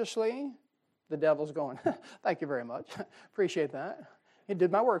ungraciously, the devil's going, thank you very much, appreciate that. He did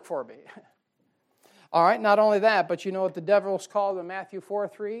my work for me. All right, not only that, but you know what the devil's called in Matthew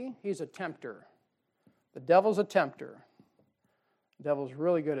 4:3? He's a tempter. The devil's a tempter. The devil's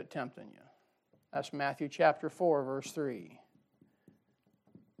really good at tempting you. That's Matthew chapter 4, verse 3.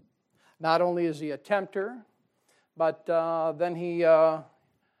 Not only is he a tempter, but then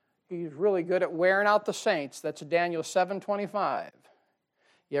he's really good at wearing out the saints. That's Daniel 7:25.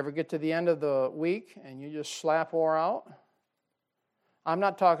 You ever get to the end of the week and you just slap wore out? I'm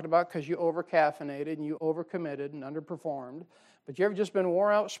not talking about because you over-caffeinated and you over-committed and underperformed, but you ever just been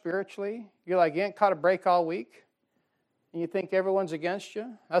wore out spiritually? You're like, you ain't caught a break all week? And you think everyone's against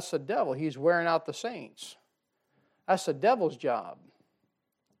you? That's the devil. He's wearing out the saints. That's the devil's job.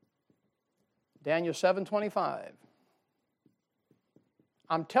 Daniel 7:25.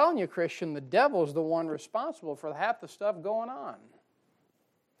 I'm telling you, Christian, the devil's the one responsible for half the stuff going on.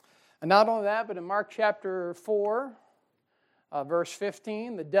 And not only that, but in Mark chapter 4, verse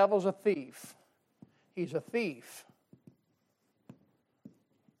 15, the devil's a thief. He's a thief.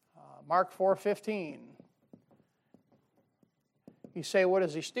 Mark 4:15. You say, what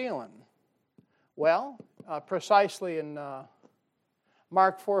is he stealing? Well, precisely in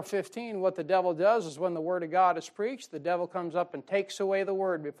Mark 4:15, what the devil does is when the Word of God is preached, the devil comes up and takes away the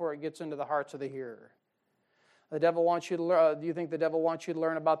Word before it gets into the hearts of the hearer. The devil wants you to learn. Do you think the devil wants you to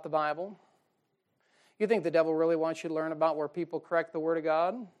learn about the Bible? You think the devil really wants you to learn about where people correct the Word of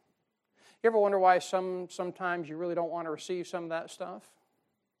God? You ever wonder why sometimes you really don't want to receive some of that stuff?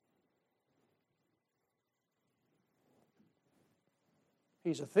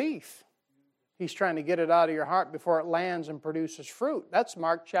 He's a thief. He's trying to get it out of your heart before it lands and produces fruit. That's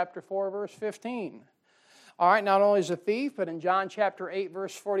Mark chapter 4, verse 15. All right, not only is he a thief, but in John chapter 8,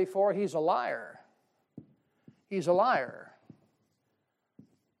 verse 44, he's a liar. He's a liar.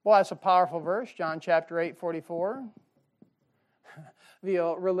 Well, that's a powerful verse, John chapter 8, 44.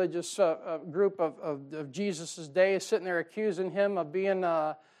 The religious group of Jesus' day is sitting there accusing him of being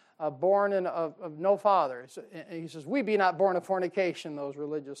born of no father. He says, we be not born of fornication, those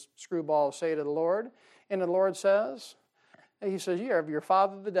religious screwballs say to the Lord. And the Lord says, he says, you are of your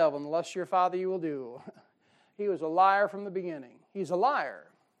father the devil, and the lust of your father you will do. He was a liar from the beginning. He's a liar.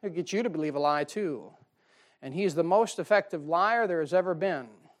 He'll get you to believe a lie too. And he's the most effective liar there has ever been.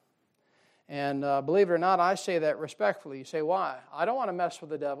 And believe it or not, I say that respectfully. You say, why? I don't want to mess with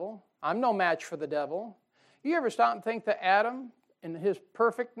the devil. I'm no match for the devil. You ever stop and think that Adam, in his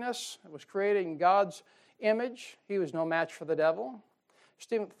perfectness, was created in God's image? He was no match for the devil.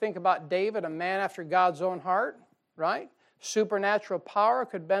 Think about David, a man after God's own heart, right? Supernatural power,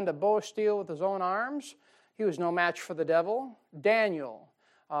 could bend a bow of steel with his own arms. He was no match for the devil. Daniel,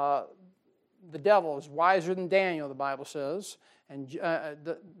 the devil is wiser than Daniel, the Bible says. And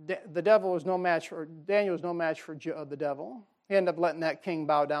the devil was no match for, Daniel was no match for the devil. He ended up letting that king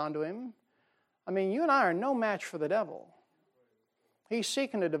bow down to him. I mean, you and I are no match for the devil. He's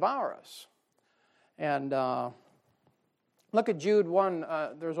seeking to devour us. And look at Jude 1.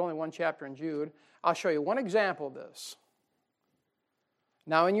 There's only one chapter in Jude. I'll show you one example of this.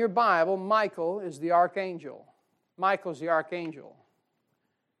 Now, in your Bible, Michael is the archangel. Michael's the archangel.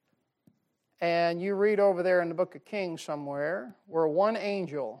 And you read over there in the book of Kings somewhere where one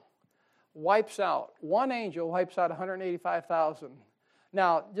angel wipes out 185,000.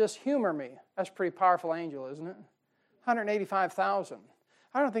 Now, just humor me. That's a pretty powerful angel, isn't it? 185,000.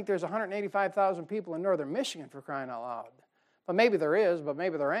 I don't think there's 185,000 people in northern Michigan, for crying out loud. But maybe there is, but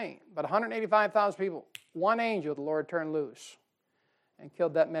maybe there ain't. But 185,000 people, one angel the Lord turned loose and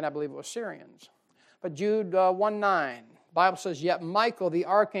killed that men, I believe it was Syrians. But Jude 1:9, Bible says, yet Michael the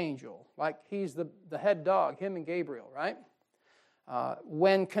archangel, like he's the head dog, him and Gabriel, right?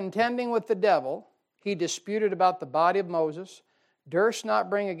 When contending with the devil, he disputed about the body of Moses, durst not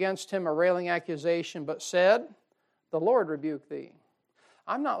bring against him a railing accusation, but said, the Lord rebuke thee.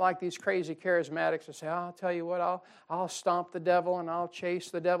 I'm not like these crazy charismatics that say, I'll tell you what, I'll stomp the devil and I'll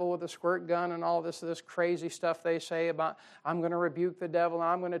chase the devil with a squirt gun and all this crazy stuff they say about, I'm going to rebuke the devil and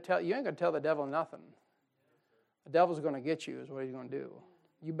I'm going to tell, you ain't going to tell the devil nothing. The devil's going to get you is what he's going to do.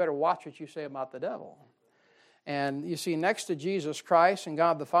 You better watch what you say about the devil. And you see, next to Jesus Christ and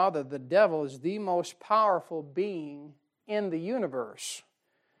God the Father, the devil is the most powerful being in the universe.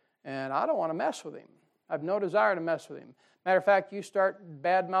 And I don't want to mess with him. I have no desire to mess with him. Matter of fact, you start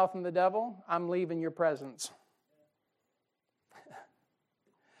bad-mouthing the devil, I'm leaving your presence.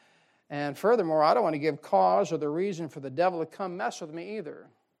 And furthermore, I don't want to give cause or the reason for the devil to come mess with me either.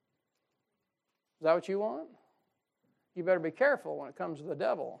 Is that what you want? You better be careful when it comes to the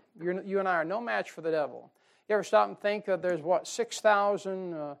devil. You and I are no match for the devil. You ever stop and think that there's,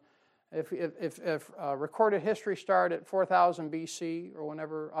 6,000... If recorded history started at 4,000 BC, or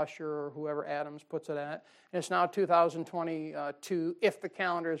whenever Usher or whoever Adams puts it at, and it's now 2022, if the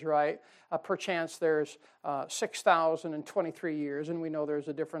calendar is right, perchance there's 6,023 years, and we know there's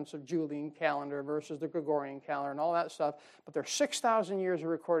a difference of Julian calendar versus the Gregorian calendar and all that stuff, but there's 6,000 years of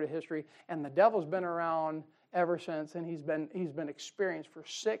recorded history, and the devil's been around ever since, and he's been experienced for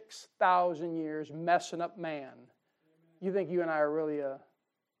 6,000 years messing up man. You think you and I are really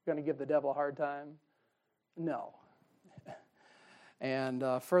going to give the devil a hard time? No. And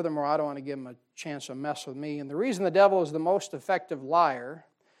furthermore, I don't want to give him a chance to mess with me. And the reason the devil is the most effective liar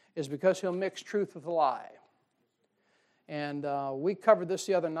is because he'll mix truth with a lie. And we covered this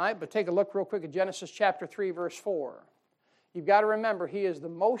the other night, but take a look real quick at Genesis chapter 3, verse 4. You've got to remember, he is the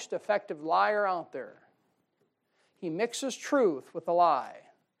most effective liar out there. He mixes truth with a lie.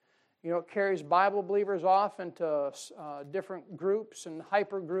 You know, it carries Bible believers off into different groups and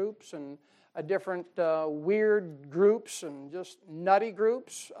hyper groups and different weird groups and just nutty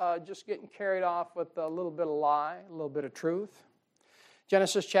groups, just getting carried off with a little bit of lie, a little bit of truth.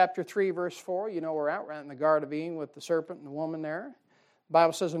 Genesis chapter 3, verse 4, you know we're at. We're out in the Garden of Eden with the serpent and the woman there. The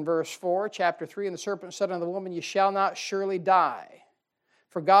Bible says in verse 4, chapter 3, and the serpent said unto the woman, you shall not surely die.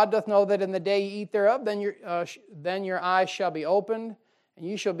 For God doth know that in the day ye eat thereof, then your eyes shall be opened, and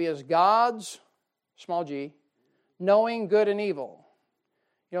you shall be as gods, small g, knowing good and evil.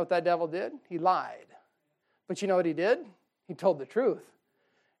 You know what that devil did? He lied. But you know what he did? He told the truth.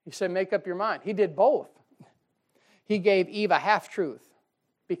 He said, make up your mind. He did both. He gave Eve a half-truth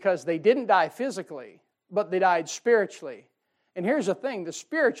because they didn't die physically, but they died spiritually. And here's the thing, the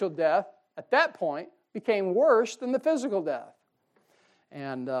spiritual death at that point became worse than the physical death.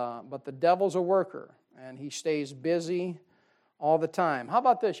 And but the devil's a worker, and he stays busy all the time. How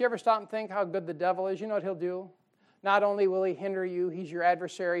about this? You ever stop and think how good the devil is? You know what he'll do? Not only will he hinder you, he's your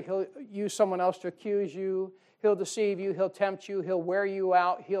adversary, he'll use someone else to accuse you, he'll deceive you, he'll tempt you, he'll wear you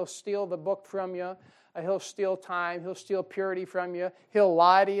out, he'll steal the book from you, he'll steal time, he'll steal purity from you, he'll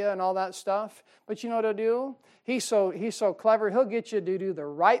lie to you and all that stuff. But you know what he'll do? He's so clever, he'll get you to do the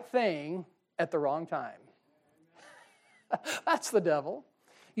right thing at the wrong time. That's the devil.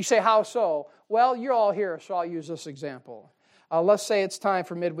 You say, how so? Well, you're all here, so I'll use this example. Let's say it's time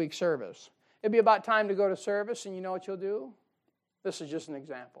for midweek service. It'd be about time to go to service, and you know what you'll do? This is just an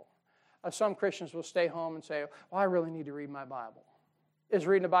example. Some Christians will stay home and say, well, I really need to read my Bible. Is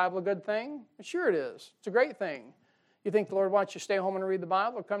reading the Bible a good thing? Sure it is. It's a great thing. You think the Lord wants you to stay home and read the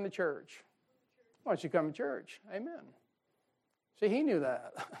Bible or come to church? Why don't you come to church? Amen. See, he knew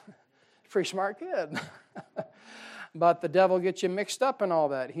that. Pretty smart kid. But the devil gets you mixed up in all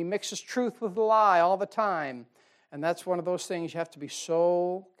that. He mixes truth with lie all the time. And that's one of those things you have to be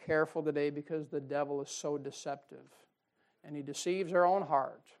so careful today because the devil is so deceptive. And he deceives our own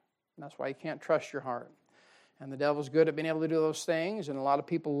heart. And that's why you can't trust your heart. And the devil's good at being able to do those things. And a lot of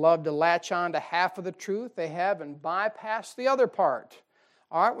people love to latch on to half of the truth they have and bypass the other part.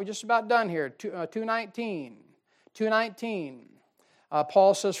 All right, we're just about done here. 2:19. 2:19.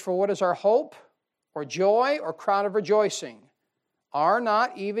 Paul says, for what is our hope, or joy, or crown of rejoicing? Are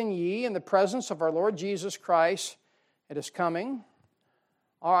not even ye in the presence of our Lord Jesus Christ? It is coming.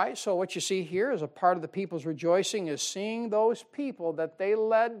 All right, so what you see here is a part of the people's rejoicing is seeing those people that they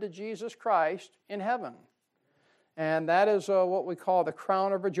led to Jesus Christ in heaven. And that is what we call the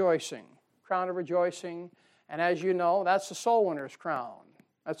crown of rejoicing. Crown of rejoicing. And as you know, that's the soul winner's crown.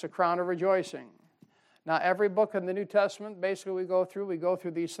 That's a crown of rejoicing. Now, every book in the New Testament, basically we go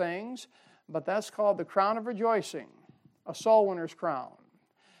through these things, but that's called the crown of rejoicing, a soul winner's crown.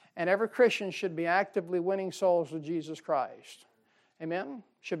 And every Christian should be actively winning souls with Jesus Christ. Amen?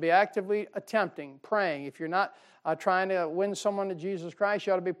 Should be actively attempting, praying. If you're not trying to win someone to Jesus Christ,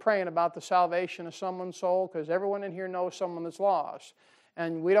 you ought to be praying about the salvation of someone's soul, because everyone in here knows someone that's lost.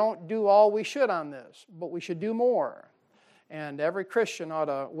 And we don't do all we should on this, but we should do more. And every Christian ought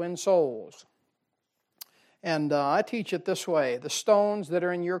to win souls. And I teach it this way. The stones that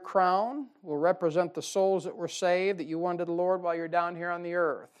are in your crown will represent the souls that were saved, that you won to the Lord while you're down here on the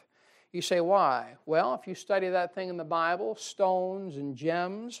earth. You say, why? Well, if you study that thing in the Bible, stones and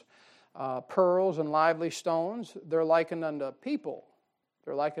gems, pearls and lively stones, they're likened unto people.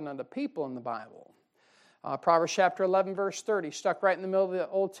 They're likened unto people in the Bible. Proverbs chapter 11, verse 30, stuck right in the middle of the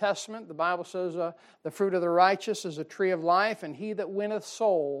Old Testament. The Bible says, the fruit of the righteous is a tree of life, and he that winneth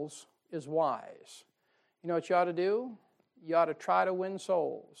souls is wise. You know what you ought to do? You ought to try to win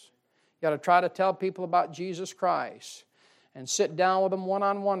souls. You ought to try to tell people about Jesus Christ. And sit down with them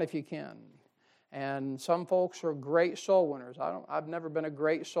one-on-one if you can. And some folks are great soul winners. I've never been a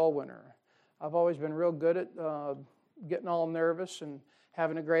great soul winner. I've always been real good at getting all nervous and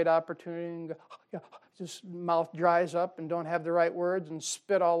having a great opportunity and just mouth dries up and don't have the right words and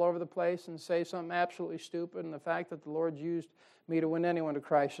spit all over the place and say something absolutely stupid. And the fact that the Lord used me to win anyone to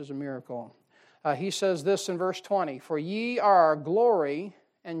Christ is a miracle. He says this in verse 20, for ye are our glory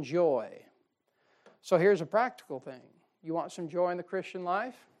and joy. So here's a practical thing. You want some joy in the Christian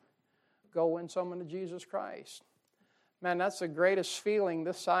life? Go win someone to Jesus Christ. Man, that's the greatest feeling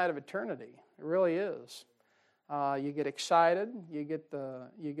this side of eternity. It really is. You get excited. You get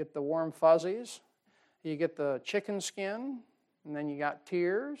the warm fuzzies. You get the chicken skin. And then you got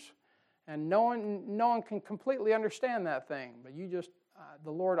tears. And no one can completely understand that thing. But you just,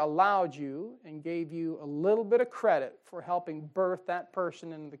 the Lord allowed you and gave you a little bit of credit for helping birth that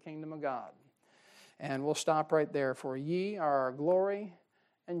person into the kingdom of God. And we'll stop right there. For ye are our glory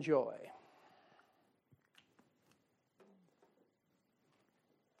and joy.